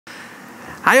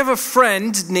I have a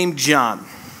friend named John.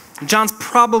 John's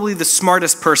probably the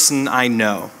smartest person I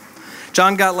know.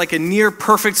 John got like a near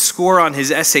perfect score on his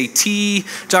SAT.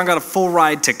 John got a full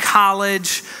ride to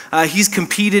college. He's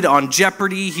competed on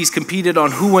Jeopardy. He's competed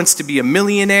on Who Wants to Be a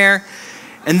Millionaire.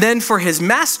 And then for his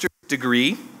master's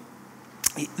degree,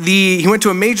 he went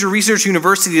to a major research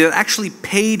university that actually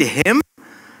paid him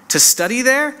to study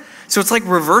there. So it's like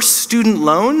reverse student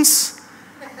loans.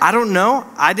 I don't know.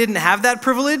 I didn't have that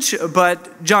privilege,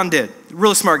 but John did.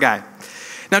 Really smart guy.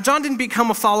 Now, John didn't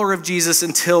become a follower of Jesus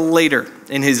until later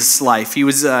in his life. He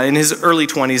was in his early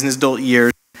 20s, in his adult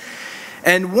years.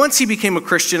 And once he became a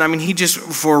Christian, he just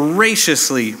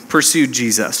voraciously pursued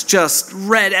Jesus, just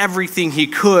read everything he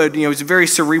could. He was a very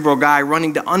cerebral guy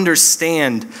running to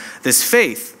understand this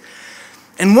faith.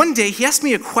 And one day he asked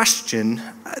me a question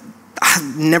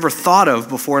I've never thought of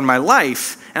before in my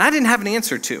life, and I didn't have an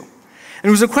answer to. And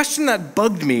it was a question that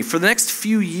bugged me for the next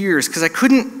few years because I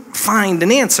couldn't find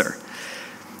an answer.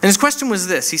 And his question was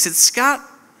this. He said, Scott,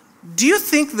 do you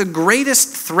think the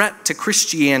greatest threat to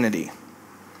Christianity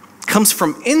comes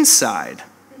from inside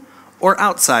or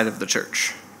outside of the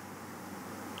church?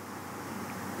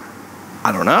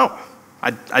 I don't know.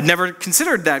 I'd never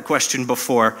considered that question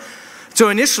before. So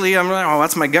initially, I'm like,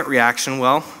 that's my gut reaction.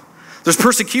 Well, there's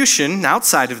persecution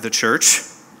outside of the church.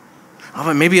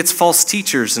 But maybe it's false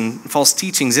teachers and false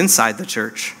teachings inside the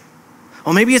church.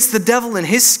 Maybe it's the devil and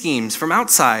his schemes from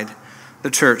outside the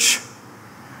church.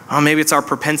 Maybe it's our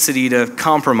propensity to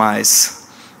compromise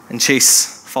and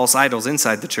chase false idols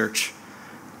inside the church.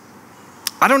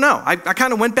 I don't know. I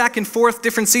kind of went back and forth,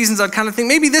 different seasons. I'd kind of think,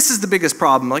 maybe this is the biggest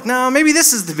problem. Like, no, maybe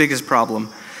this is the biggest problem.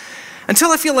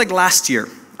 Until I feel like last year,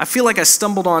 I feel like I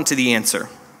stumbled onto the answer.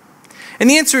 And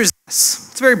the answer is this.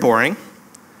 It's very boring.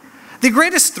 The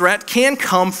greatest threat can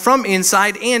come from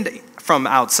inside and from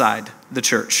outside the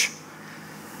church.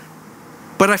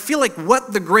 But I feel like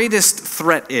what the greatest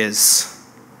threat is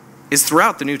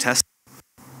throughout the New Testament.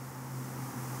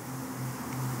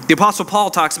 The Apostle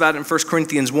Paul talks about it in 1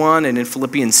 Corinthians 1 and in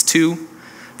Philippians 2.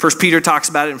 1 Peter talks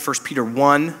about it in 1 Peter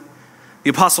 1.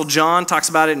 The Apostle John talks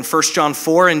about it in 1 John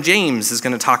 4, and James is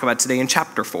going to talk about it today in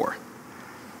chapter 4.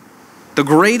 The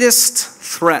greatest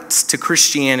threat to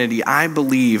Christianity, I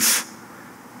believe,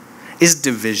 is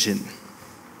division.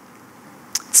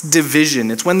 It's division.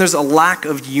 It's when there's a lack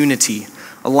of unity,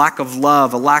 a lack of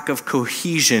love, a lack of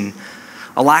cohesion,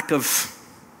 a lack of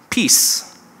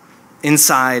peace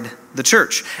inside the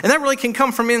church. And that really can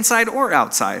come from inside or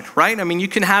outside, right? You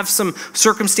can have some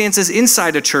circumstances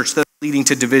inside a church that are leading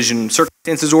to division,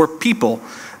 circumstances or people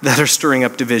that are stirring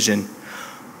up division.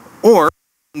 Or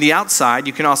on the outside,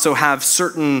 you can also have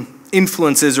certain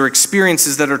influences or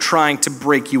experiences that are trying to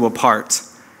break you apart.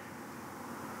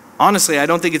 Honestly, I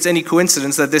don't think it's any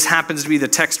coincidence that this happens to be the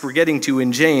text we're getting to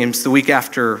in James the week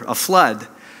after a flood.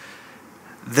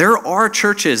 There are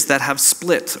churches that have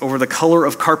split over the color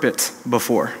of carpet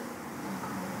before.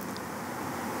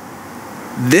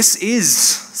 This is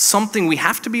something we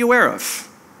have to be aware of.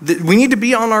 We need to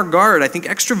be on our guard, I think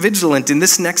extra vigilant in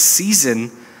this next season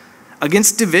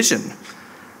against division.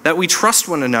 That we trust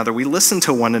one another, we listen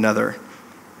to one another.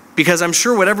 Because I'm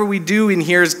sure whatever we do in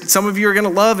here, some of you are going to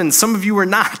love and some of you are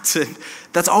not.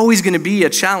 That's always going to be a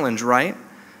challenge, right?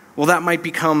 Well, that might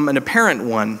become an apparent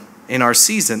one in our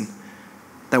season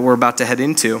that we're about to head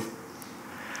into.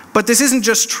 But this isn't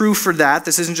just true for that.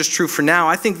 This isn't just true for now.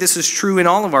 I think this is true in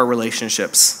all of our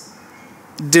relationships.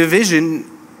 Division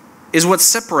is what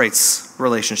separates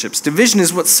relationships. Division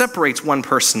is what separates one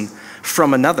person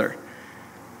from another.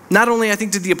 Not only, I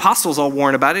think, did the apostles all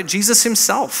warn about it, Jesus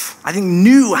himself, I think,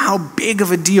 knew how big of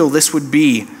a deal this would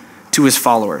be to his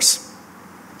followers.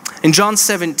 In John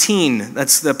 17,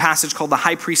 that's the passage called the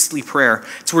high priestly prayer.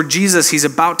 It's where Jesus, he's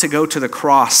about to go to the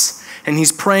cross, and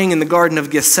he's praying in the Garden of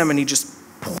Gethsemane, just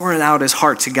pouring out his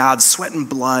heart to God, sweat and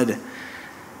blood.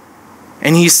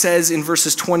 And he says in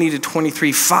verses 20 to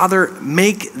 23, Father,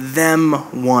 make them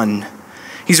one.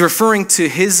 He's referring to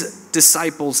his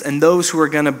disciples and those who are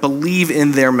going to believe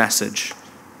in their message,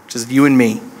 which is you and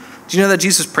me. Do you know that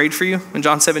Jesus prayed for you in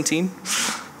John 17?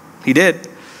 He did.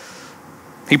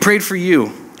 He prayed for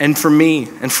you and for me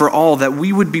and for all that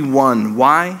we would be one.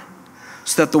 Why?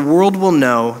 So that the world will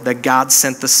know that God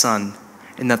sent the Son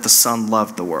and that the Son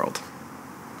loved the world.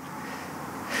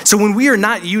 So when we are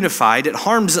not unified, it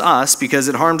harms us because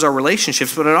it harms our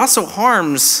relationships, but it also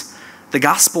harms the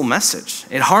gospel message.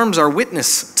 It harms our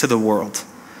witness to the world.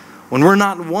 When we're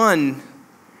not one,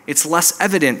 it's less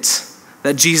evident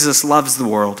that Jesus loves the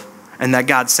world and that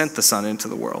God sent the Son into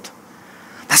the world.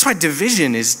 That's why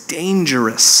division is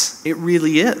dangerous. It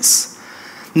really is.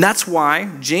 And that's why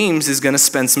James is going to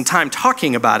spend some time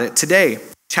talking about it today.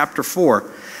 chapter 4.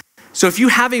 So if you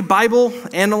have a Bible,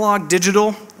 analog,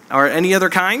 digital, or any other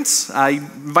kinds, I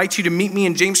invite you to meet me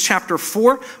in James chapter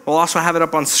 4. We'll also have it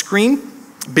up on screen,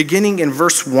 beginning in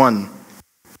verse 1.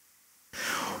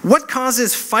 What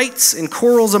causes fights and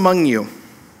quarrels among you?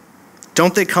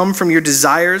 Don't they come from your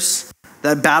desires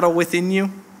that battle within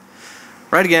you?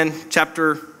 Right again,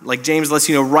 chapter, like James lets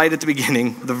you know right at the beginning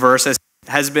of the verse, as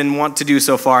has been wont to do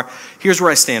so far. Here's where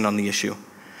I stand on the issue.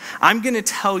 I'm going to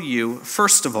tell you,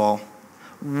 first of all,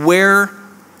 where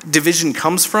division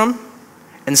comes from,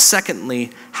 and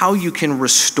secondly, how you can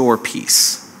restore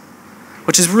peace,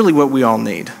 which is really what we all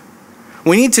need.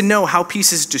 We need to know how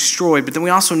peace is destroyed, but then we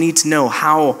also need to know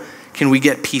how can we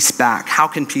get peace back? How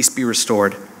can peace be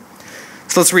restored?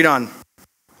 So let's read on.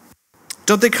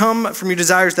 Don't they come from your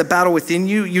desires that battle within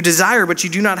you? You desire, but you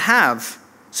do not have,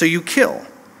 so you kill.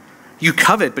 You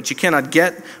covet, but you cannot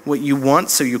get what you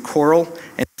want, so you quarrel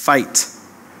and fight.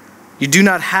 You do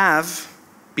not have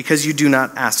because you do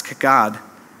not ask God.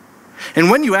 And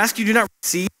when you ask, you do not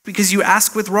receive because you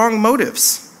ask with wrong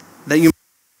motives, that you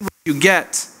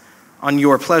get on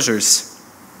your pleasures.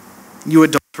 You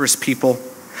adulterous people.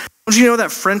 Don't you know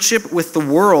that friendship with the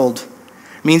world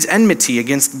means enmity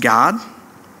against God?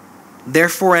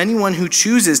 Therefore, anyone who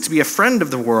chooses to be a friend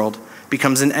of the world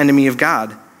becomes an enemy of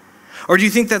God. Or do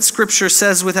you think that Scripture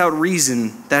says without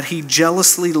reason that he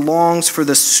jealously longs for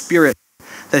the Spirit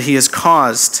that he has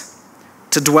caused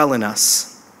to dwell in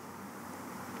us?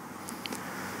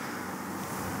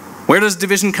 Where does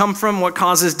division come from? What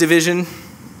causes division?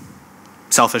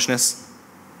 Selfishness.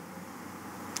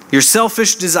 Your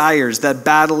selfish desires that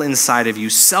battle inside of you.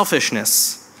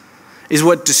 Selfishness is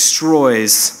what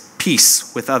destroys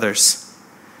peace with others.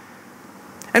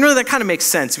 And really that kind of makes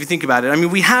sense if you think about it. I mean,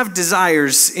 we have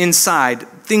desires inside,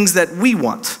 things that we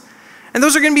want. And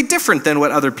those are going to be different than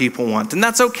what other people want. And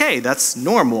that's okay. That's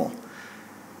normal.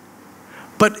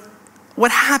 But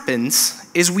what happens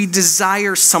is we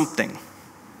desire something.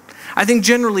 I think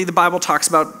generally the Bible talks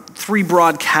about three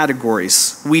broad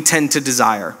categories we tend to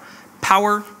desire: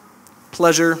 power,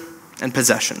 pleasure, and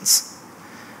possessions.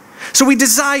 So we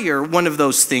desire one of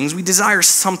those things. We desire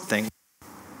something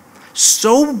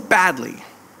so badly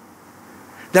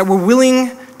that we're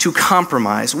willing to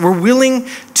compromise. We're willing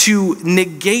to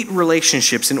negate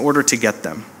relationships in order to get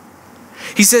them.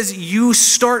 He says you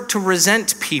start to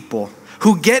resent people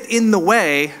who get in the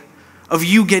way of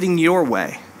you getting your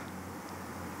way.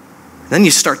 Then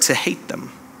you start to hate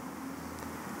them.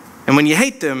 And when you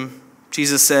hate them,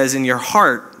 Jesus says, in your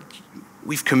heart,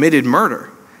 we've committed murder.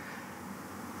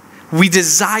 We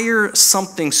desire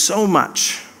something so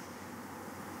much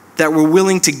that we're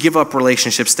willing to give up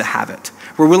relationships to have it.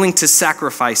 We're willing to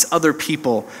sacrifice other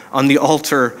people on the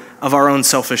altar of our own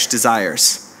selfish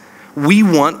desires. We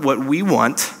want what we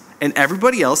want, and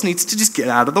everybody else needs to just get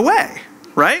out of the way.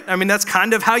 Right? I mean, that's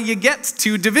kind of how you get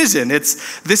to division.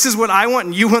 It's, this is what I want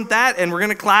and you want that, and we're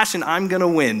going to clash and I'm going to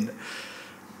win.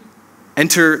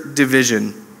 Enter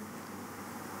division.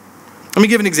 Let me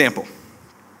give an example.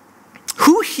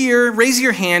 Who here, raise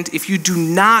your hand if you do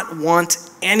not want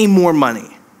any more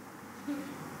money?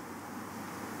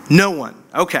 No one.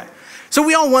 Okay. So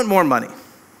we all want more money. All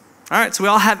right, so we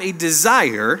all have a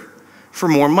desire for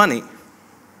more money.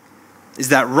 Is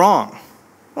that wrong?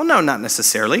 Well, no, not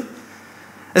necessarily.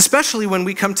 Especially when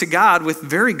we come to God with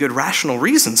very good rational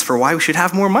reasons for why we should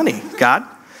have more money. God,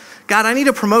 I need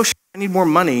a promotion. I need more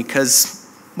money because,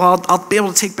 well, I'll be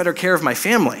able to take better care of my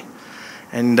family.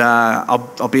 And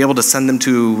I'll be able to send them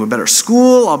to a better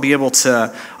school. I'll be able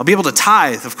to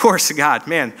tithe. Of course, God,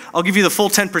 man, I'll give you the full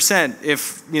 10%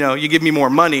 if, you give me more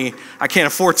money. I can't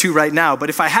afford to right now. But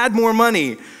if I had more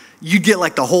money, you'd get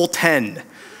like the whole 10.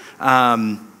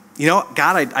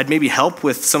 God, I'd maybe help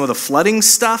with some of the flooding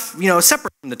stuff,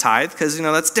 separate from the tithe, because,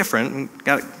 that's different.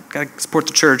 Got to support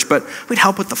the church, but we'd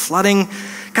help with the flooding.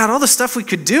 God, all the stuff we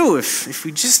could do if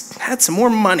we just had some more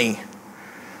money.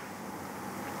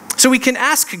 So we can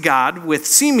ask God with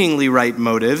seemingly right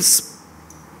motives,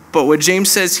 but what James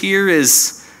says here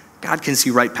is God can see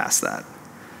right past that.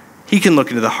 He can look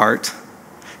into the heart.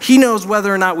 He knows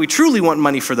whether or not we truly want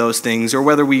money for those things or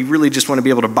whether we really just want to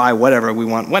be able to buy whatever we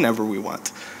want, whenever we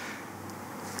want.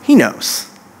 He knows.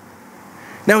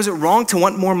 Now, is it wrong to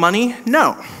want more money?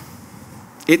 No.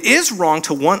 It is wrong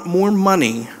to want more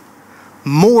money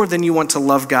more than you want to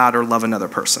love God or love another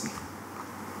person.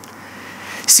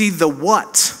 See, the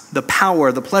what, the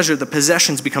power, the pleasure, the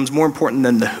possessions becomes more important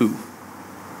than the who.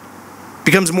 It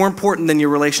becomes more important than your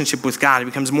relationship with God. It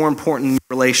becomes more important than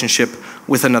your relationship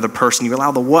with another person. You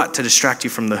allow the what to distract you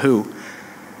from the who.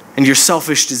 And your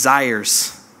selfish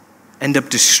desires end up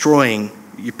destroying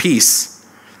your peace.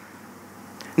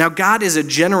 Now, God is a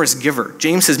generous giver.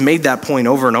 James has made that point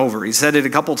over and over. He said it a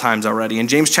couple times already. In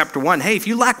James chapter 1, hey, if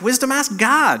you lack wisdom, ask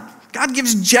God. God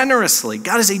gives generously.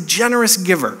 God is a generous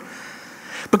giver.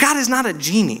 But God is not a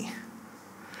genie.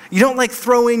 You don't like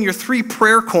throw in your 3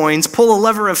 prayer coins, pull a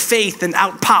lever of faith, and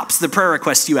out pops the prayer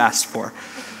request you asked for.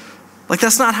 Like,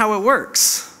 that's not how it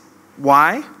works.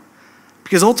 Why?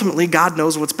 Because ultimately, God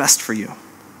knows what's best for you.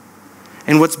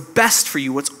 And what's best for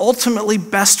you, what's ultimately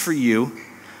best for you,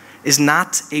 is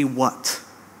not a what,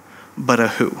 but a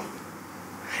who.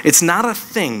 It's not a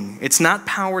thing. It's not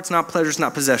power. It's not pleasure. It's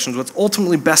not possessions. What's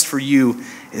ultimately best for you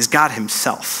is God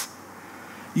himself.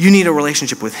 You need a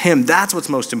relationship with him. That's what's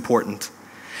most important.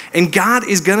 And God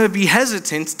is going to be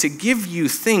hesitant to give you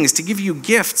things, to give you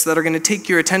gifts that are going to take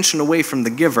your attention away from the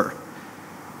giver.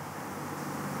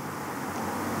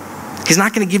 He's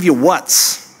not going to give you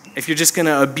what's if you're just going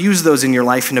to abuse those in your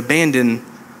life and abandon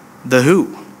the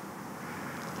who.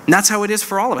 And that's how it is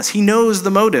for all of us. He knows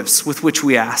the motives with which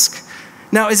we ask.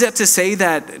 Now, is that to say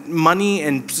that money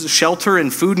and shelter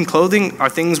and food and clothing are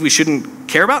things we shouldn't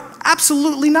care about?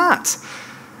 Absolutely not.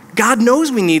 God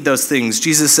knows we need those things,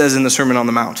 Jesus says in the Sermon on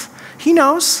the Mount. He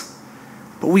knows,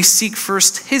 but we seek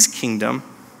first his kingdom,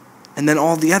 and then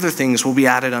all the other things will be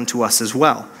added unto us as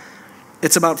well.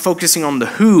 It's about focusing on the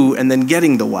who and then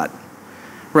getting the what,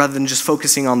 rather than just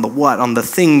focusing on the what, on the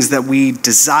things that we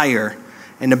desire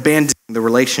and abandoning the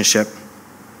relationship.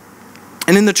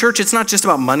 And in the church, it's not just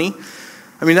about money.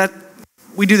 I mean, that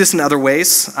we do this in other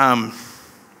ways.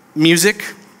 Music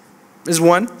is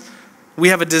one. We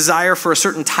have a desire for a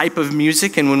certain type of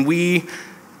music, and when we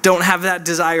don't have that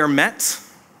desire met,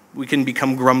 we can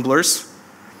become grumblers.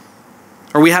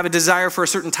 Or we have a desire for a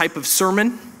certain type of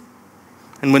sermon,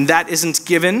 and when that isn't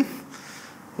given,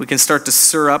 we can start to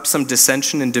stir up some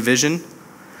dissension and division.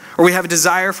 Or we have a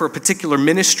desire for a particular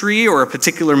ministry or a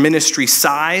particular ministry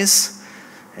size,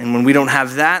 and when we don't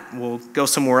have that, we'll go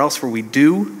somewhere else where we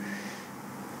do.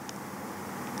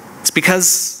 It's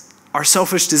because our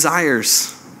selfish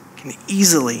desires can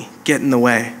easily get in the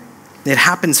way. It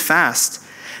happens fast.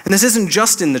 And this isn't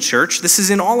just in the church, this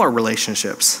is in all our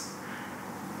relationships.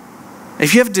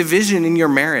 If you have division in your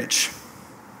marriage,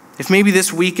 if maybe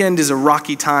this weekend is a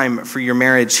rocky time for your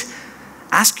marriage,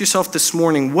 ask yourself this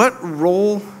morning, what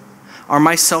role are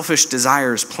my selfish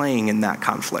desires playing in that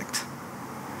conflict?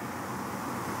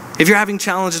 If you're having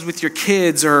challenges with your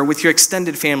kids or with your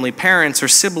extended family, parents or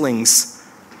siblings,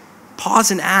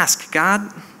 pause and ask,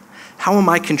 God, how am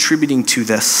I contributing to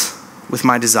this with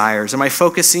my desires? Am I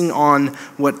focusing on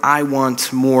what I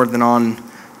want more than on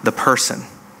the person?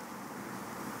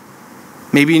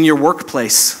 Maybe in your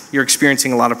workplace, you're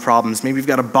experiencing a lot of problems. Maybe you've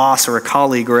got a boss or a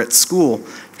colleague, or at school,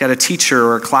 you've got a teacher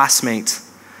or a classmate.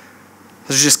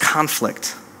 There's just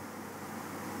conflict.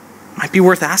 Might be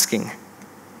worth asking,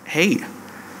 hey,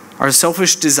 are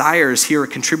selfish desires here a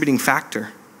contributing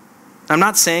factor? I'm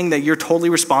not saying that you're totally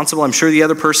responsible. I'm sure the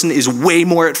other person is way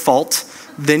more at fault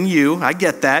than you. I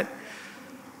get that.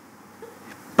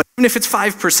 But even if it's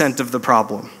 5% of the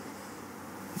problem,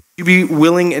 you be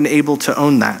willing and able to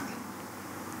own that.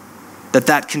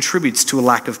 That contributes to a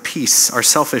lack of peace, our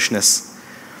selfishness.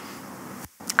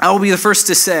 I will be the first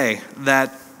to say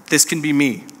that this can be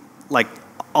me, like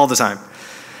all the time.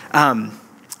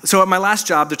 So at my last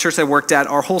job, the church I worked at,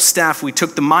 our whole staff, we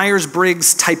took the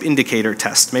Myers-Briggs type indicator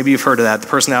test. Maybe you've heard of that, the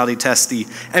personality test, the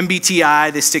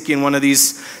MBTI. They stick you in one of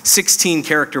these 16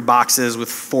 character boxes with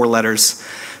 4 letters.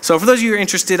 So for those of you who are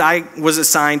interested, I was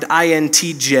assigned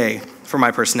INTJ for my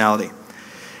personality.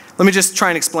 Let me just try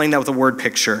and explain that with a word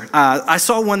picture. I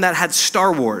saw one that had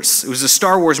Star Wars. It was a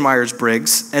Star Wars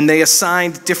Myers-Briggs, and they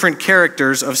assigned different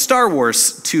characters of Star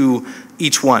Wars to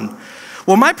each one.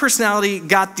 Well, my personality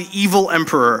got the evil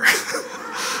emperor.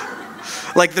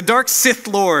 Like the dark Sith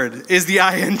Lord is the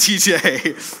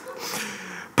INTJ.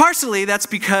 Partially, that's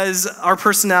because our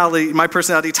personality, my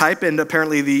personality type, and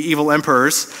apparently the evil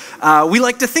emperors, we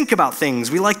like to think about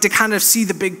things. We like to kind of see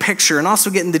the big picture and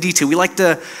also get into detail. We like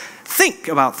to think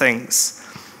about things.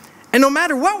 And no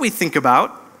matter what we think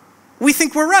about, we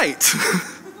think we're right.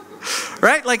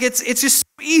 Right? Like it's just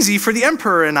so easy for the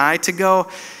emperor and I to go,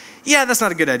 yeah, that's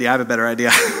not a good idea. I have a better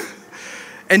idea.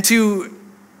 And to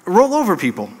roll over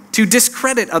people, to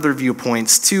discredit other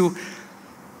viewpoints, to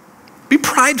be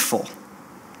prideful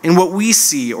in what we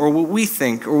see or what we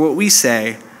think or what we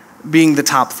say being the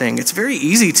top thing. It's very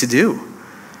easy to do.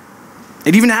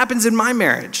 It even happens in my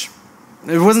marriage.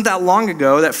 It wasn't that long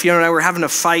ago that Fiona and I were having a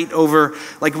fight over,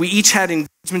 like, we each had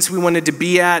engagements we wanted to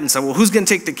be at, and so, well, who's going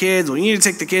to take the kids? Well, you need to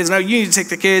take the kids. No, you need to take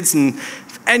the kids. And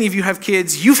if any of you have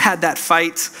kids, you've had that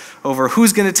fight over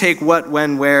who's going to take what,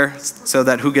 when, where, so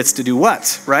that who gets to do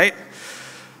what, right?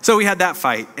 So we had that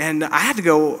fight, and I had to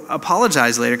go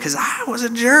apologize later because I was a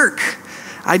jerk.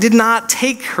 I did not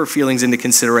take her feelings into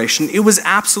consideration. It was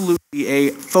absolutely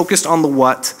focused on the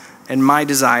what and my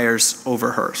desires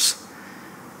over hers.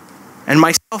 And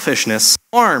my selfishness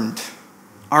harmed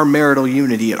our marital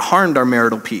unity. It harmed our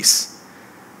marital peace.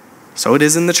 So it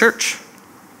is in the church.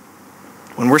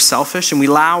 When we're selfish and we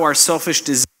allow our selfish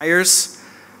desires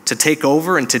to take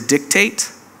over and to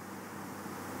dictate,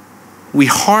 we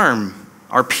harm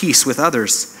our peace with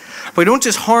others. But we don't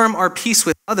just harm our peace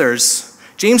with others.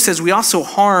 James says we also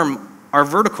harm our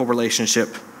vertical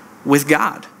relationship with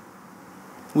God.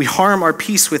 We harm our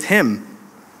peace with him.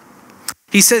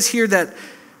 He says here that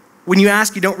when you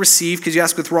ask, you don't receive because you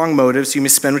ask with wrong motives. You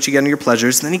misspend what you get on your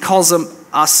pleasures. And then he calls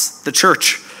us, the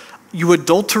church, you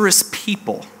adulterous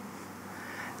people.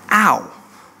 Ow.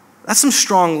 That's some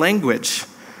strong language.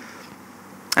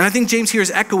 And I think James here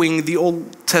is echoing the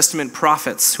Old Testament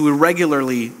prophets who would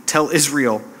regularly tell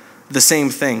Israel the same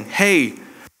thing. Hey,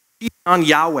 on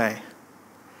Yahweh.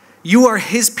 You are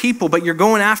his people, but you're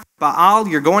going after Baal,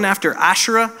 you're going after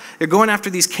Asherah, you're going after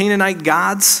these Canaanite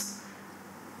gods.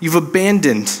 You've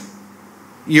abandoned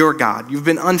your God. You've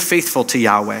been unfaithful to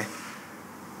Yahweh.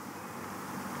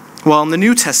 Well, in the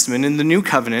New Testament, in the New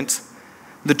Covenant,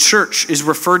 the church is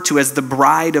referred to as the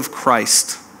bride of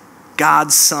Christ,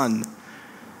 God's Son.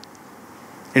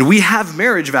 And we have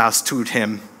marriage vows to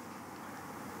him.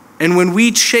 And when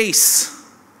we chase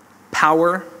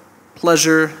power,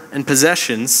 pleasure, and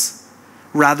possessions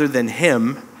rather than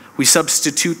him, we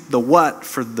substitute the what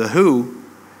for the who,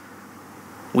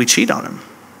 we cheat on him.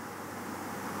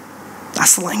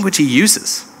 That's the language he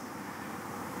uses.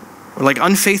 We're like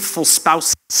unfaithful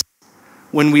spouses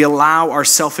when we allow our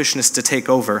selfishness to take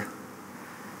over.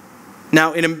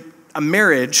 Now, in a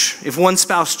marriage, if one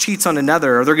spouse cheats on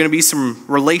another, are there going to be some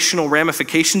relational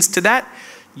ramifications to that?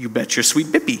 You bet your sweet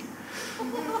bippy.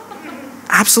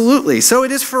 Absolutely. So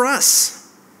it is for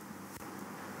us.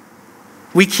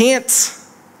 We can't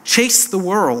chase the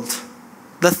world,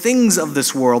 the things of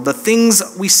this world, the things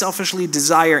we selfishly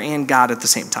desire and God at the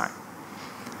same time.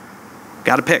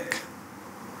 Got to pick.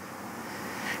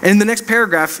 And in the next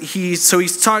paragraph, he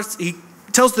tells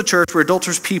the church we're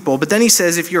adulterous people, but then he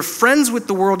says if you're friends with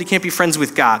the world, you can't be friends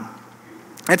with God.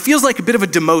 It feels like a bit of a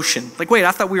demotion. Like, wait,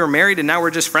 I thought we were married and now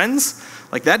we're just friends?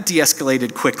 Like that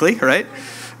de-escalated quickly, right?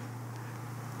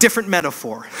 Different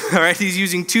metaphor, all right? He's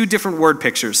using two different word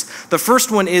pictures. The first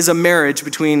one is a marriage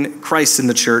between Christ and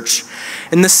the church.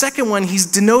 And the second one, he's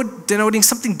denoting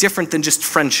something different than just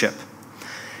friendship.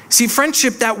 See,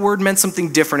 friendship, that word meant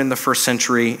something different in the first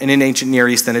century and in ancient Near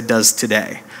East than it does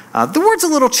today. The word's a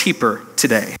little cheaper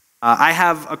today. I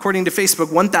have, according to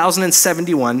Facebook,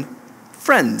 1,071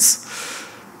 friends.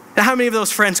 Now, how many of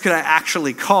those friends could I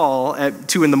actually call at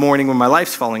 2 in the morning when my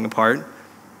life's falling apart?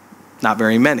 Not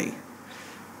very many.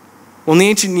 Well, in the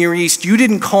ancient Near East, you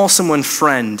didn't call someone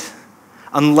friend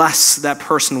unless that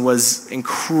person was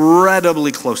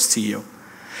incredibly close to you.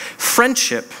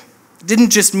 Friendship didn't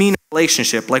just mean a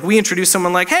relationship. Like we introduce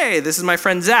someone like, hey, this is my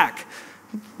friend Zach.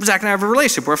 Zach and I have a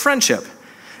relationship. We're a friendship.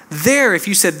 There, if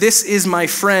you said, this is my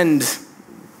friend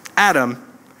Adam,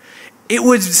 it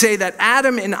would say that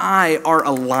Adam and I are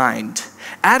aligned.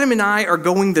 Adam and I are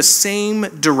going the same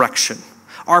direction.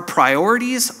 Our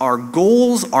priorities, our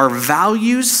goals, our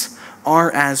values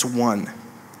are as one.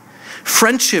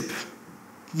 Friendship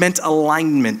meant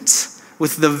alignment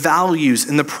with the values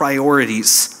and the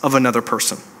priorities of another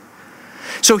person.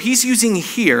 So he's using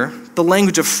here the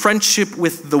language of friendship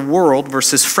with the world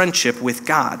versus friendship with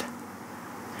God.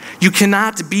 You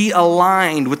cannot be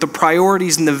aligned with the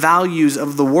priorities and the values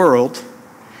of the world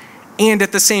and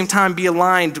at the same time be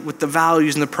aligned with the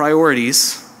values and the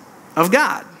priorities of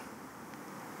God.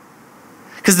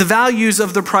 Because the values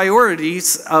of the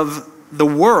priorities of the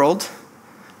world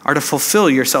are to fulfill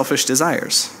your selfish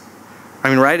desires. I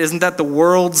mean, right? Isn't that the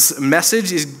world's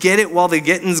message is get it while the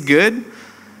getting's good?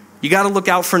 You got to look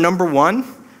out for number one.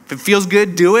 If it feels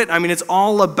good, do it. I mean, it's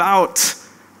all about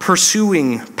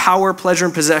pursuing power, pleasure,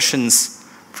 and possessions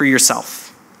for yourself.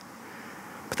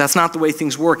 But that's not the way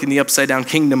things work in the upside-down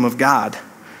kingdom of God,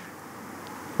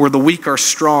 where the weak are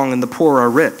strong and the poor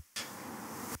are rich,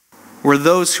 where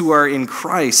those who are in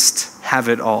Christ have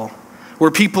it all, where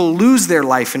people lose their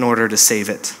life in order to save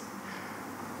it.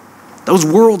 Those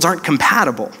worlds aren't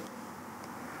compatible.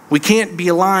 We can't be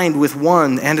aligned with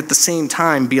one and at the same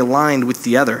time be aligned with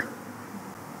the other.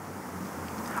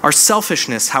 Our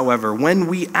selfishness, however, when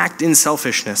we act in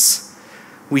selfishness,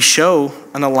 we show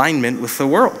an alignment with the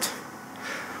world.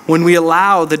 When we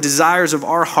allow the desires of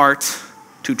our heart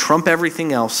to trump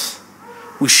everything else,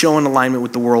 we show an alignment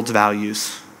with the world's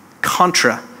values,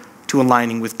 contra to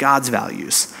aligning with God's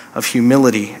values of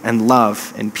humility and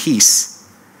love and peace.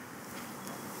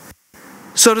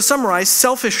 So to summarize,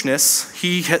 selfishness,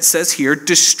 he says here,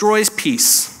 destroys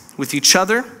peace with each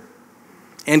other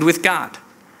and with God.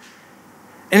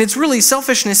 And it's really,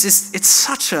 selfishness it's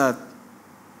such a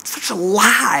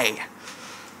lie,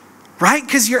 right?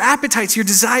 Because your appetites, your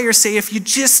desires say if you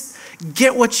just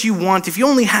get what you want, if you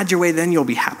only had your way, then you'll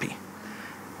be happy.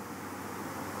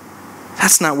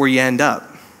 That's not where you end up.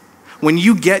 When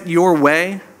you get your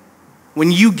way,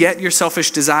 when you get your selfish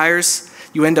desires,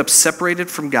 you end up separated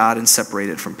from God and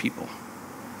separated from people.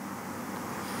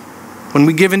 When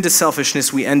we give into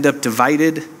selfishness, we end up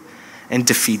divided and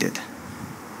defeated.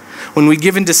 When we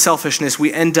give into selfishness,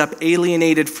 we end up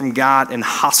alienated from God and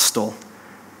hostile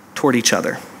toward each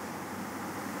other.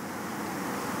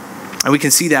 And we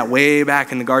can see that way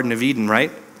back in the Garden of Eden,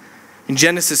 right? In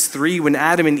Genesis 3, when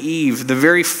Adam and Eve, the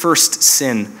very first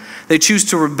sin, they choose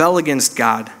to rebel against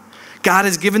God. God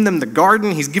has given them the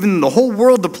garden, he's given them the whole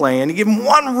world to play in, he gave them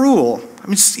one rule.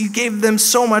 He gave them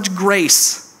so much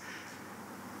grace.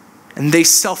 And they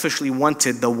selfishly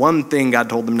wanted the one thing God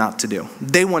told them not to do.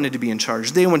 They wanted to be in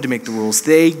charge. They wanted to make the rules.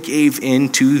 They gave in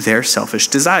to their selfish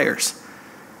desires.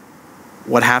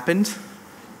 What happened?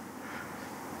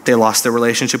 They lost their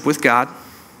relationship with God.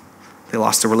 They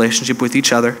lost their relationship with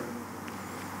each other.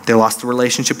 They lost the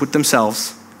relationship with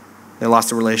themselves. They lost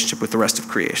the relationship with the rest of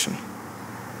creation.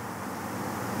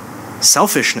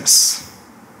 Selfishness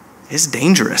is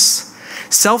dangerous.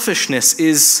 Selfishness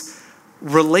is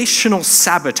relational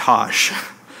sabotage,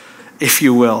 if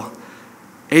you will.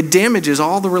 It damages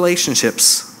all the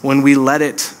relationships when we let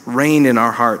it reign in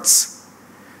our hearts.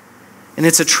 And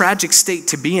it's a tragic state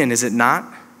to be in, is it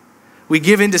not? We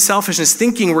give into selfishness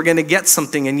thinking we're going to get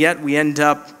something, and yet we end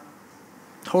up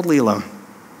totally alone.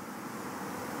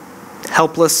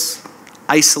 Helpless,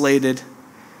 isolated,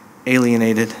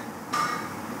 alienated.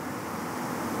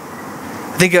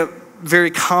 I think a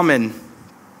very common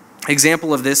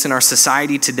example of this in our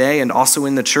society today and also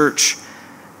in the church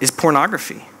is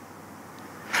pornography.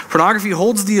 Pornography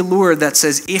holds the allure that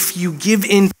says if you give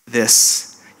in to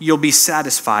this, you'll be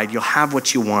satisfied, you'll have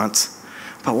what you want.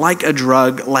 But like a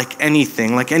drug, like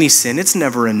anything, like any sin, it's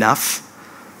never enough.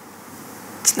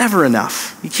 It's never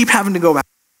enough. You keep having to go back.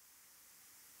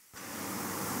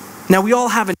 Now, we all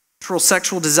have a natural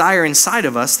sexual desire inside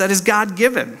of us that is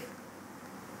God-given.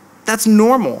 That's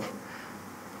normal.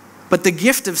 But the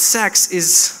gift of sex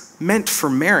is meant for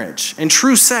marriage. And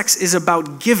true sex is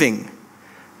about giving,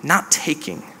 not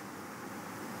taking.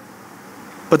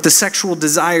 But the sexual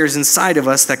desires inside of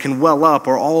us that can well up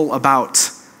are all about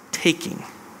taking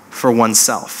for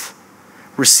oneself,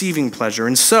 receiving pleasure.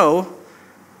 And so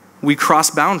we cross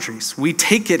boundaries. We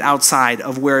take it outside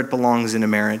of where it belongs in a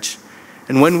marriage.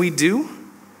 And when we do,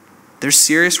 there's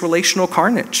serious relational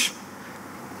carnage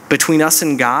between us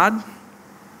and God,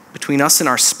 between us and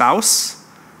our spouse,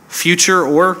 future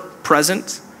or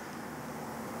present.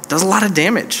 Does a lot of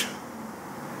damage.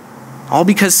 All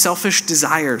because selfish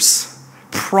desires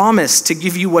promise to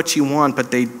give you what you want,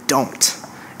 but they don't.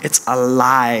 It's a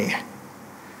lie.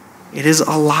 It is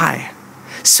a lie.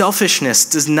 Selfishness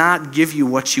does not give you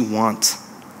what you want.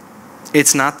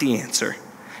 It's not the answer.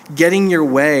 Getting your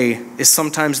way is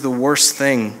sometimes the worst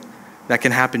thing that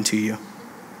can happen to you.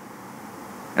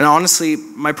 And honestly,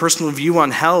 my personal view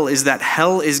on hell is that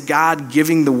hell is God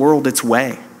giving the world its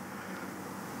way.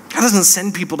 God doesn't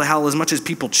send people to hell as much as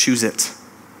people choose it.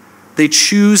 They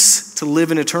choose to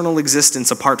live an eternal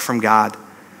existence apart from God.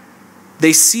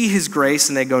 They see his grace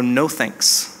and they go, no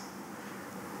thanks.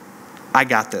 I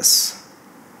got this.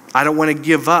 I don't want to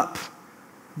give up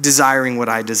desiring what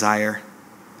I desire.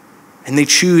 And they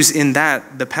choose in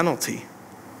that the penalty.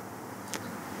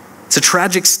 It's a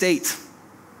tragic state.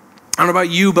 I don't know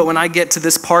about you, but when I get to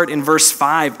this part in verse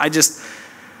 5, I just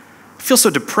feel so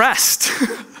depressed.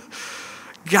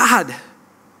 God,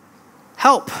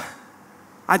 help.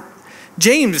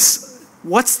 James,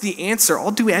 what's the answer?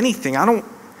 I'll do anything. I don't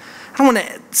want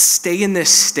to stay in this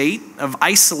state of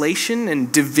isolation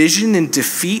and division and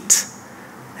defeat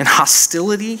and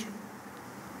hostility.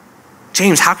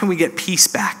 James, how can we get peace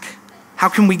back? How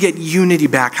can we get unity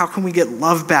back? How can we get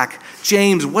love back?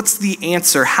 James, what's the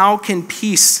answer? How can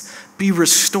peace be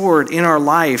restored in our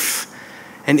life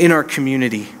and in our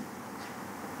community?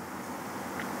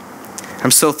 I'm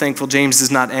so thankful James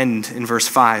does not end in verse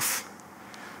 5,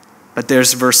 but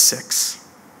there's verse 6.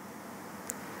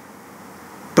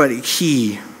 But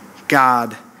he,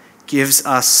 God, gives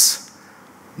us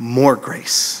more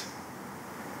grace.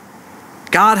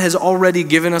 God has already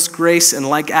given us grace, and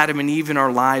like Adam and Eve in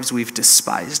our lives, we've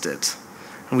despised it,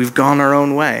 and we've gone our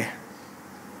own way.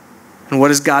 And what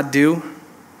does God do?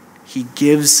 He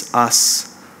gives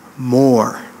us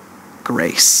more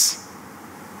grace.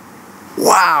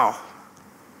 Wow.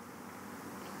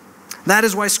 That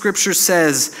is why Scripture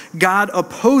says God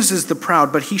opposes the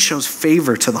proud, but he shows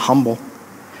favor to the humble.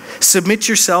 Submit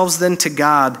yourselves then to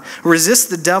God. Resist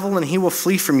the devil, and he will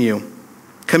flee from you.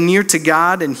 Come near to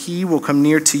God, and he will come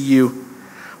near to you.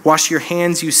 Wash your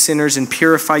hands, you sinners, and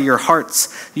purify your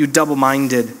hearts, you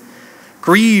double-minded.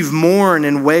 Grieve, mourn,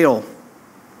 and wail.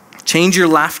 Change your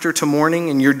laughter to mourning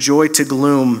and your joy to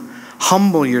gloom.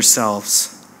 Humble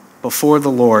yourselves before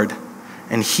the Lord,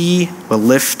 and he will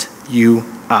lift you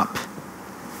up.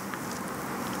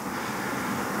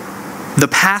 The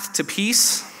path to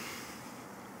peace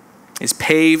is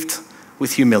paved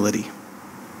with humility.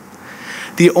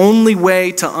 The only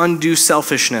way to undo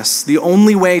selfishness, the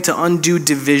only way to undo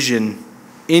division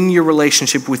in your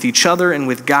relationship with each other and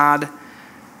with God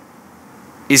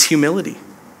is humility.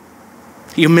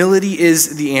 Humility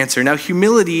is the answer. Now,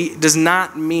 humility does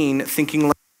not mean thinking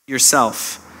like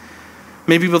yourself.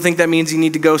 Many people think that means you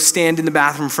need to go stand in the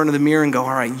bathroom in front of the mirror and go,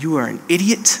 all right, you are an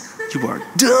idiot. You are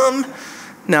dumb.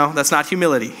 No, that's not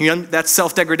humility. That's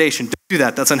self-degradation. Don't do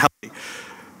that. That's unhealthy.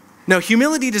 No,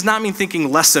 humility does not mean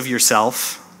thinking less of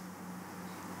yourself.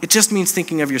 It just means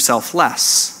thinking of yourself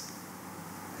less,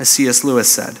 as C.S. Lewis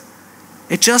said.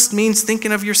 It just means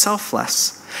thinking of yourself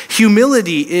less.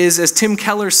 Humility is, as Tim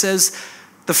Keller says,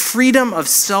 the freedom of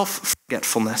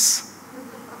self-forgetfulness.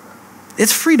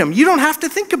 It's freedom. You don't have to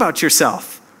think about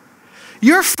yourself.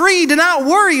 You're free to not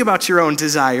worry about your own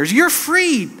desires. You're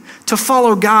free to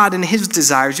follow God and his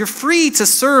desires. You're free to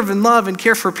serve and love and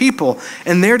care for people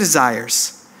and their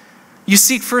desires. You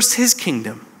seek first his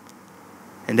kingdom,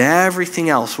 and everything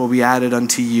else will be added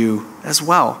unto you as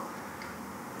well.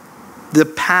 The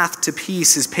path to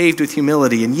peace is paved with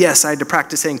humility. And yes, I had to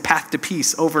practice saying path to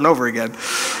peace over and over again.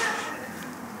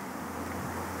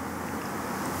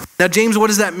 Now, James, what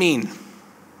does that mean?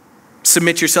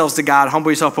 Submit yourselves to God,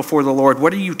 humble yourself before the Lord.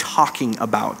 What are you talking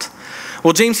about?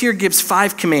 Well, James here gives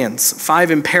 5 commands, 5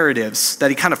 imperatives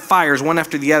that he kind of fires one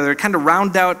after the other, kind of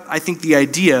round out, I think, the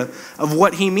idea of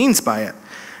what he means by it.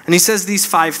 And he says these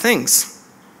 5 things.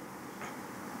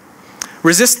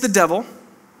 Resist the devil,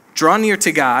 draw near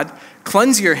to God,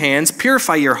 cleanse your hands,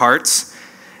 purify your hearts,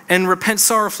 and repent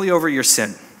sorrowfully over your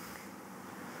sin.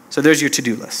 So there's your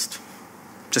to-do list.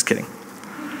 Just kidding.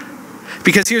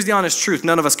 Because here's the honest truth,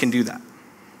 none of us can do that.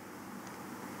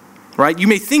 Right? You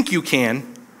may think you can,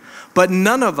 but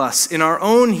none of us in our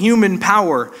own human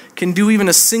power can do even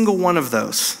a single one of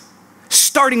those.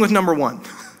 Starting with number 1.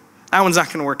 That one's not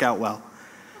going to work out well.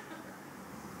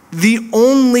 The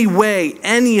only way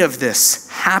any of this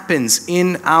happens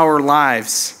in our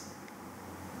lives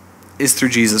is through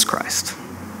Jesus Christ.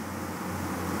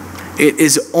 It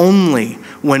is only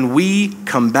when we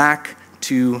come back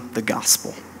to the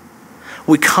gospel.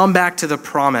 We come back to the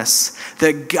promise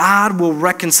that God will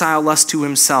reconcile us to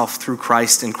himself through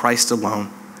Christ and Christ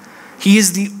alone. He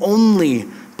is the only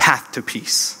path to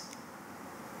peace.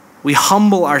 We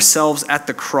humble ourselves at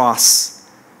the cross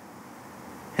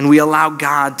and we allow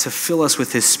God to fill us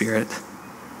with his Spirit.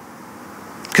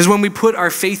 Because when we put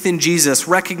our faith in Jesus,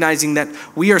 recognizing that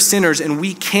we are sinners and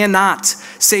we cannot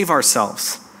save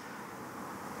ourselves,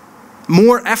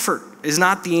 more effort is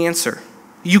not the answer.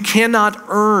 You cannot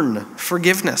earn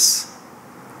forgiveness.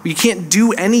 You can't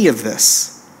do any of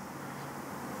this.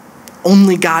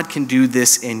 Only God can do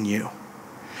this in you.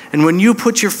 And when you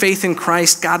put your faith in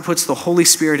Christ, God puts the Holy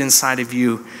Spirit inside of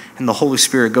you, and the Holy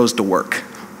Spirit goes to work.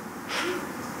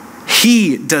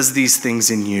 He does these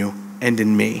things in you and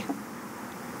in me.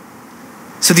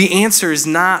 So the answer is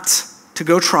not to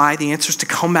go try. The answer is to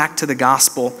come back to the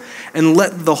gospel and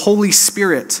let the Holy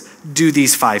Spirit do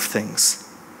these 5 things.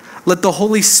 Let the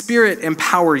Holy Spirit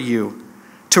empower you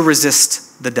to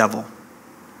resist the devil.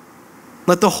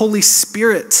 Let the Holy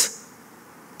Spirit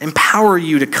empower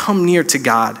you to come near to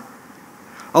God.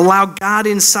 Allow God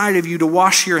inside of you to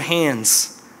wash your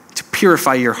hands, to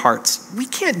purify your hearts. We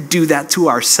can't do that to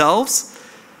ourselves.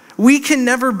 We can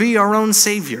never be our own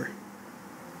Savior.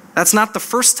 That's not the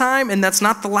first time, and that's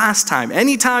not the last time.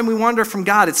 Anytime we wander from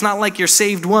God, it's not like you're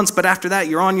saved once, but after that,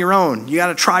 you're on your own. You got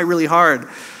to try really hard.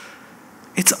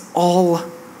 It's all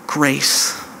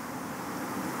grace.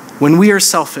 When we are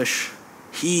selfish,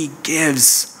 he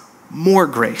gives more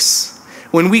grace.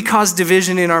 When we cause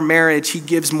division in our marriage, he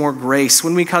gives more grace.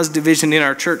 When we cause division in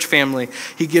our church family,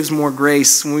 he gives more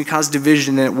grace. When we cause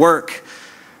division at work,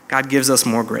 God gives us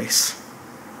more grace.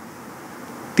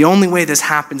 The only way this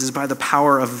happens is by the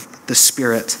power of the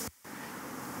Spirit.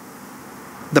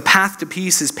 The path to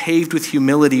peace is paved with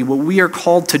humility. What we are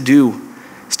called to do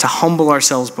is to humble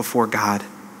ourselves before God,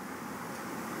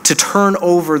 to turn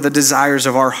over the desires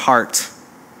of our heart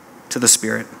to the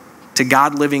Spirit, to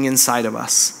God living inside of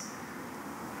us.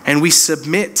 And we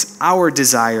submit our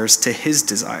desires to his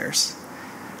desires.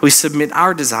 We submit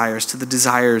our desires to the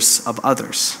desires of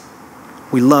others.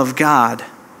 We love God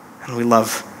and we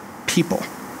love people.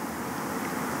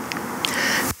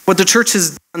 What the church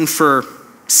has done for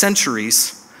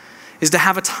centuries is to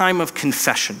have a time of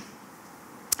confession.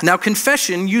 Now,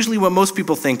 confession, usually what most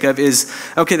people think of is,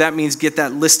 okay, that means get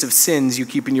that list of sins you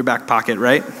keep in your back pocket,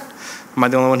 right? Am I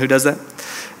the only one who does that?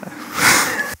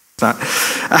 It's not.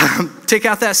 Take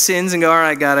out that sins and go, all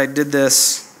right, God, I did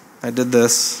this, I did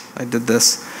this, I did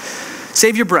this.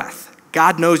 Save your breath.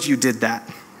 God knows you did that,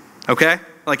 okay?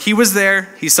 Like he was there,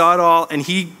 he saw it all, and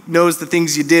he knows the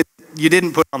things you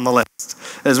didn't put on the list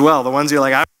as well. The ones you're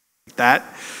like, I don't like that.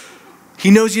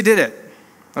 He knows you did it.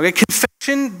 Okay,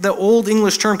 confession, the old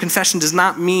English term confession does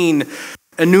not mean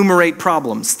enumerate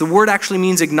problems. The word actually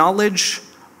means acknowledge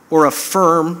or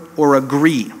affirm or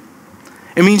agree.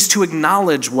 It means to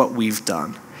acknowledge what we've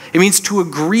done. It means to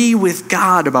agree with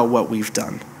God about what we've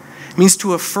done. It means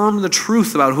to affirm the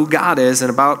truth about who God is and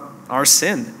about our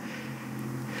sin.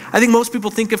 I think most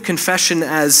people think of confession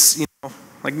as,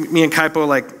 like me and Kaipo,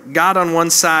 like God on one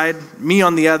side, me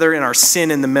on the other, and our sin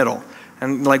in the middle.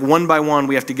 And like one by one,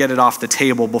 we have to get it off the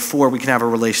table before we can have a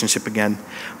relationship again.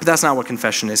 But that's not what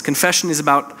confession is. Confession is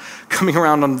about coming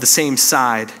around on the same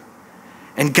side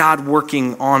and God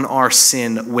working on our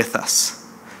sin with us.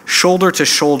 Shoulder to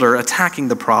shoulder, attacking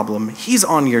the problem. He's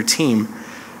on your team.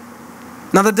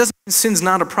 Now that doesn't mean sin's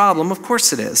not a problem. Of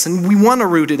course it is. And we want to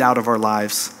root it out of our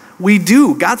lives. We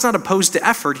do. God's not opposed to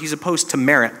effort. He's opposed to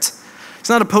merit. He's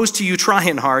not opposed to you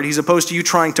trying hard. He's opposed to you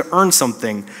trying to earn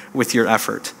something with your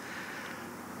effort.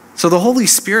 So the Holy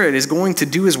Spirit is going to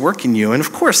do his work in you. And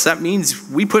of course, that means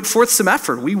we put forth some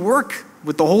effort. We work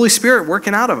with the Holy Spirit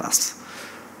working out of us.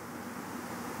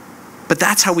 But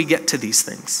that's how we get to these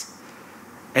things.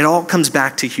 It all comes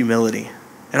back to humility.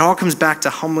 It all comes back to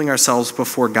humbling ourselves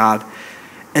before God.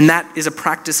 And that is a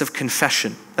practice of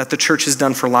confession that the church has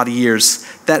done for a lot of years.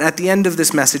 That at the end of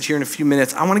this message here in a few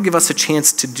minutes, I want to give us a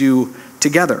chance to do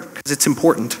together because it's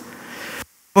important.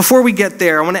 Before we get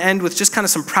there, I want to end with just kind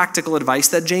of some practical advice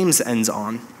that James ends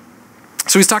on.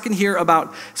 So he's talking here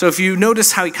about, so if you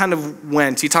notice how he kind of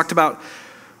went, he talked about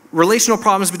relational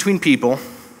problems between people,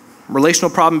 relational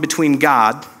problem between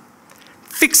God,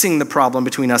 fixing the problem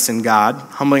between us and God,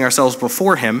 humbling ourselves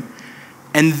before him,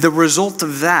 and the result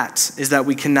of that is that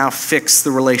we can now fix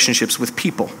the relationships with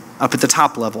people up at the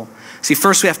top level. See,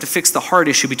 first we have to fix the heart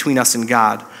issue between us and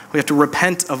God. We have to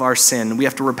repent of our sin. We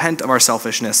have to repent of our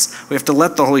selfishness. We have to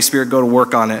let the Holy Spirit go to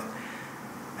work on it.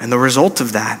 And the result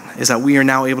of that is that we are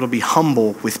now able to be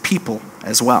humble with people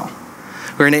as well.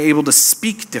 We're now able to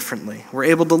speak differently. We're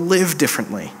able to live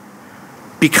differently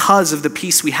because of the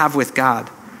peace we have with God.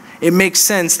 It makes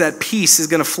sense that peace is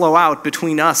going to flow out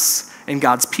between us and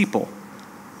God's people.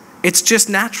 It's just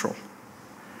natural.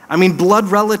 I mean, blood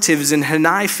relatives and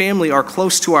Hanai family are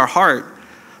close to our heart,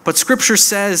 but Scripture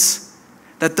says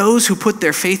that those who put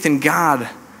their faith in God,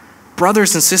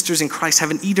 brothers and sisters in Christ,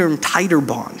 have an even tighter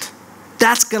bond.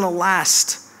 That's going to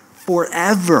last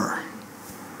forever.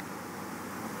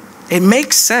 It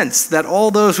makes sense that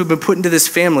all those who've been put into this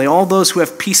family, all those who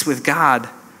have peace with God,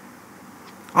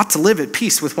 ought to live at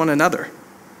peace with one another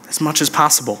as much as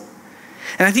possible.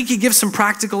 And I think he gives some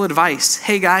practical advice.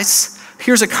 Hey guys,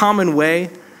 here's a common way,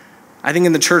 I think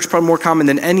in the church probably more common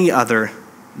than any other,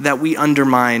 that we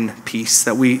undermine peace,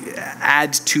 that we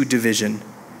add to division.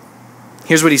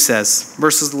 Here's what he says,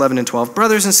 verses 11 and 12.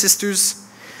 Brothers and sisters,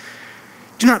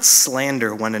 do not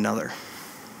slander one another.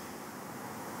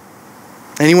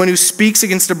 Anyone who speaks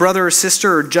against a brother or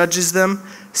sister or judges them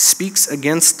speaks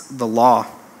against the law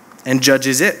and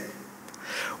judges it.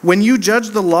 When you judge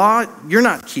the law, you're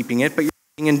not keeping it, but you're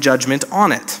in judgment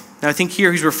on it. Now I think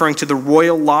here he's referring to the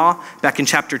royal law back in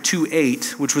chapter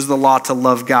 2:8, which was the law to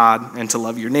love God and to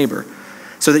love your neighbor.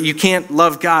 So that you can't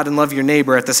love God and love your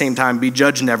neighbor at the same time, be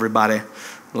judging everybody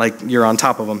like you're on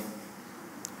top of them.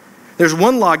 There's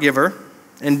one lawgiver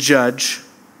and judge,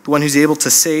 the one who's able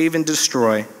to save and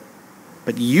destroy.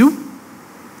 But you?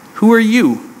 Who are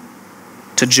you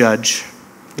to judge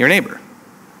your neighbor?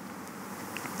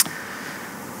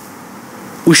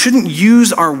 We shouldn't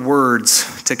use our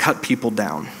words to cut people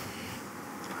down.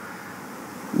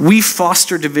 We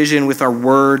foster division with our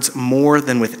words more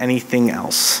than with anything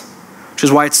else, which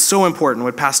is why it's so important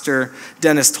what Pastor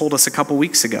Dennis told us a couple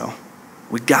weeks ago.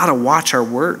 We gotta watch our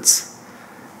words.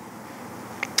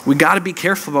 We gotta be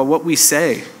careful about what we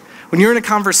say. When you're in a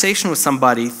conversation with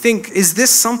somebody, think, is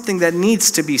this something that needs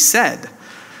to be said?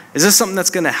 Is this something that's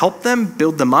going to help them,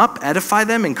 build them up, edify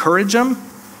them, encourage them?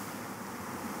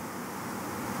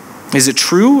 Is it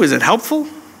true? Is it helpful?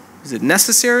 Is it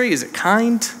necessary? Is it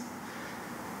kind?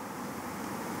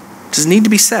 Does it need to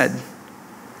be said?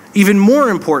 Even more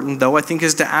important, though, I think,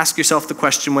 is to ask yourself the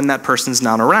question when that person's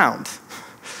not around.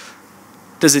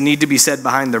 Does it need to be said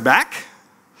behind their back?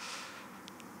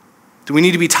 Do we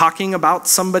need to be talking about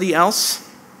somebody else?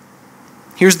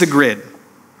 Here's the grid,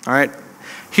 all right?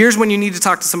 Here's when you need to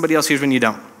talk to somebody else, here's when you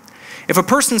don't. If a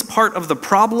person's part of the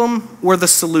problem or the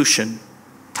solution,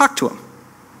 talk to them.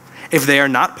 If they are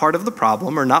not part of the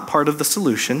problem or not part of the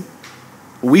solution,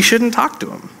 we shouldn't talk to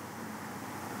them.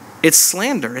 It's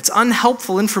slander. It's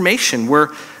unhelpful information. We're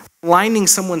maligning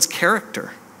someone's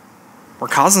character. We're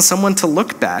causing someone to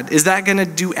look bad. Is that going to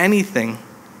do anything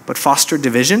but foster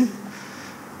division?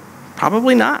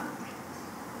 Probably not.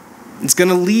 It's going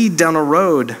to lead down a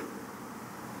road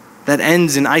that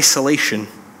ends in isolation.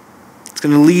 It's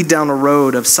going to lead down a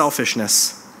road of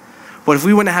selfishness. But if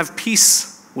we want to have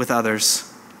peace with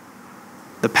others,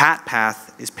 the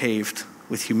path is paved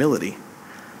with humility,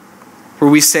 where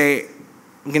we say,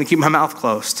 I'm going to keep my mouth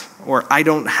closed, or I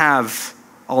don't have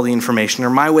all the information,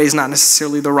 or my way is not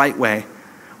necessarily the right way.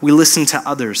 We listen to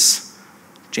others.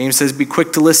 James says, be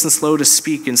quick to listen, slow to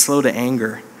speak, and slow to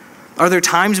anger. Are there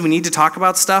times we need to talk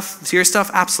about stuff, serious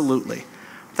stuff? Absolutely.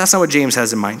 That's not what James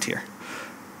has in mind here.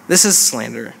 This is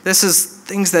slander. This is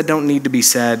things that don't need to be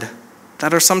said,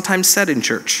 that are sometimes said in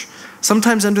church,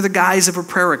 sometimes under the guise of a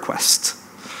prayer request.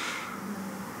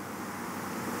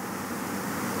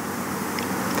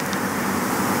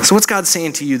 So what's God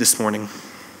saying to you this morning?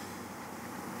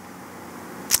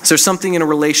 Is there something in a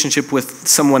relationship with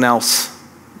someone else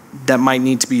that might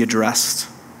need to be addressed?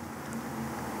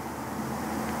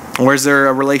 Or is there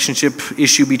a relationship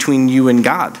issue between you and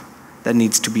God that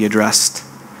needs to be addressed?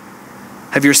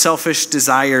 Have your selfish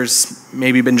desires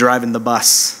maybe been driving the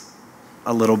bus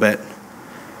a little bit?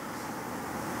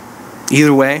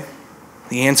 Either way,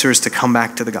 the answer is to come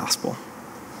back to the gospel.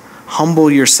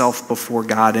 Humble yourself before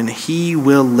God, and He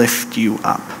will lift you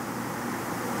up.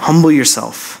 Humble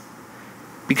yourself,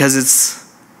 because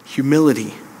it's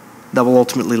humility that will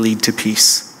ultimately lead to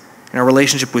peace in our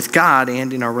relationship with God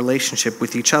and in our relationship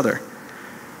with each other.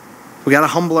 We got to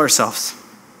humble ourselves.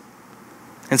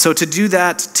 And so to do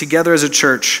that together as a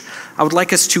church, I would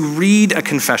like us to read a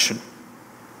confession.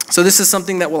 So this is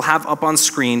something that we'll have up on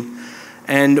screen,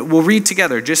 and we'll read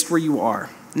together just where you are.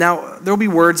 Now, there'll be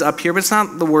words up here, but it's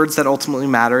not the words that ultimately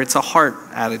matter. It's a heart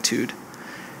attitude.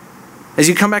 As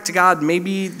you come back to God,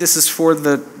 maybe this is for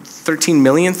the 13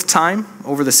 millionth time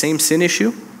over the same sin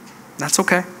issue. That's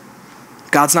okay.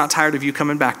 God's not tired of you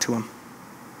coming back to Him.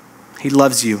 He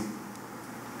loves you.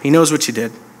 He knows what you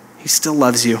did. He still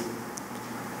loves you.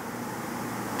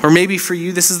 Or maybe for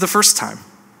you, this is the first time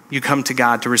you come to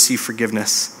God to receive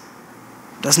forgiveness.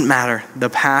 Doesn't matter. The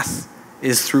path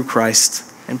is through Christ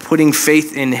and putting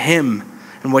faith in Him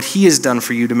and what He has done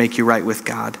for you to make you right with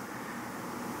God,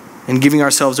 and giving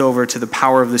ourselves over to the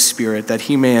power of the Spirit that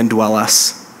He may indwell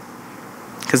us.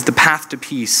 Because the path to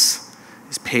peace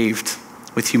is paved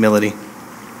with humility.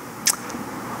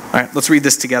 All right, let's read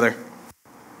this together.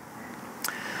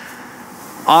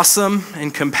 Awesome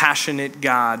and compassionate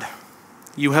God,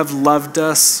 you have loved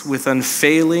us with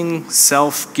unfailing,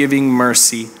 self-giving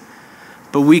mercy,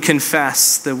 but we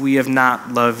confess that we have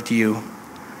not loved you.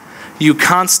 You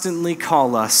constantly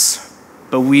call us,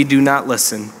 but we do not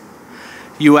listen.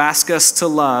 You ask us to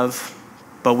love,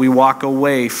 but we walk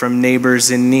away from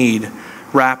neighbors in need,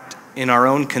 wrapped in our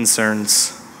own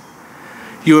concerns.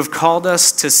 You have called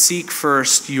us to seek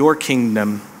first your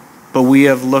kingdom, but we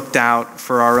have looked out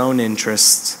for our own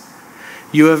interests.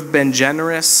 You have been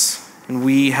generous, and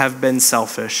we have been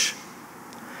selfish.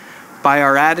 By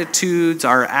our attitudes,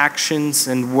 our actions,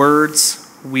 and words,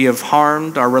 we have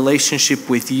harmed our relationship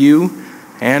with you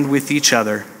and with each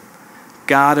other.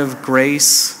 God of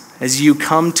grace, as you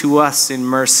come to us in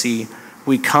mercy,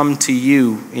 we come to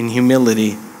you in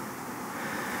humility.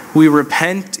 We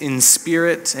repent in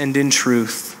spirit and in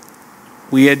truth.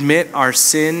 We admit our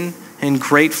sin and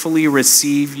gratefully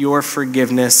receive your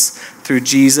forgiveness through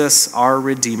Jesus, our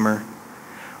Redeemer.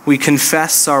 We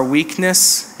confess our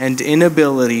weakness and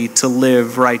inability to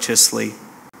live righteously.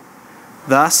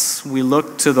 Thus, we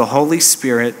look to the Holy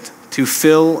Spirit to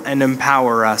fill and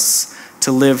empower us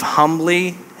to live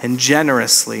humbly and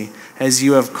generously as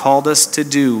you have called us to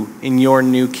do in your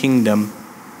new kingdom.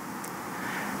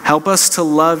 Help us to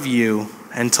love you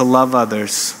and to love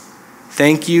others.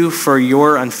 Thank you for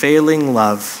your unfailing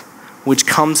love, which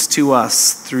comes to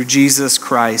us through Jesus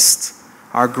Christ,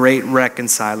 our great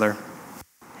reconciler.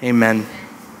 Amen.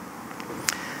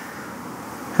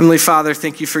 Heavenly Father,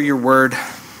 thank you for your word.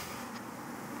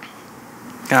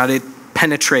 God, it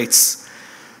penetrates.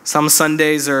 Some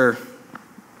Sundays are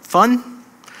fun,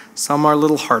 some are a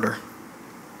little harder.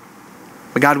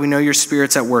 But God, we know your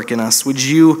Spirit's at work in us. Would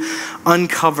you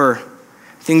uncover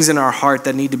things in our heart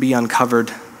that need to be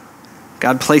uncovered?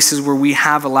 God, places where we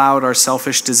have allowed our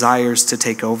selfish desires to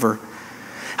take over.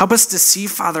 Help us to see,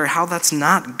 Father, how that's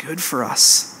not good for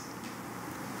us.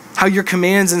 How your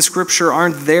commands in Scripture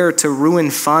aren't there to ruin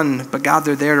fun, but God,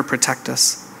 they're there to protect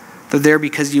us. They're there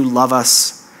because you love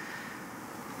us.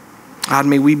 God,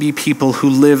 may we be people who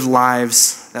live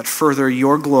lives that further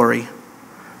your glory,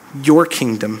 your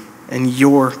kingdom, and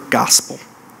your gospel.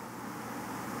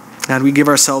 God, we give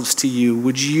ourselves to you.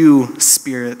 Would you,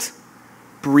 Spirit,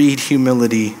 breed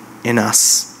humility in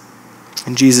us?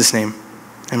 In Jesus' name,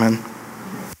 amen.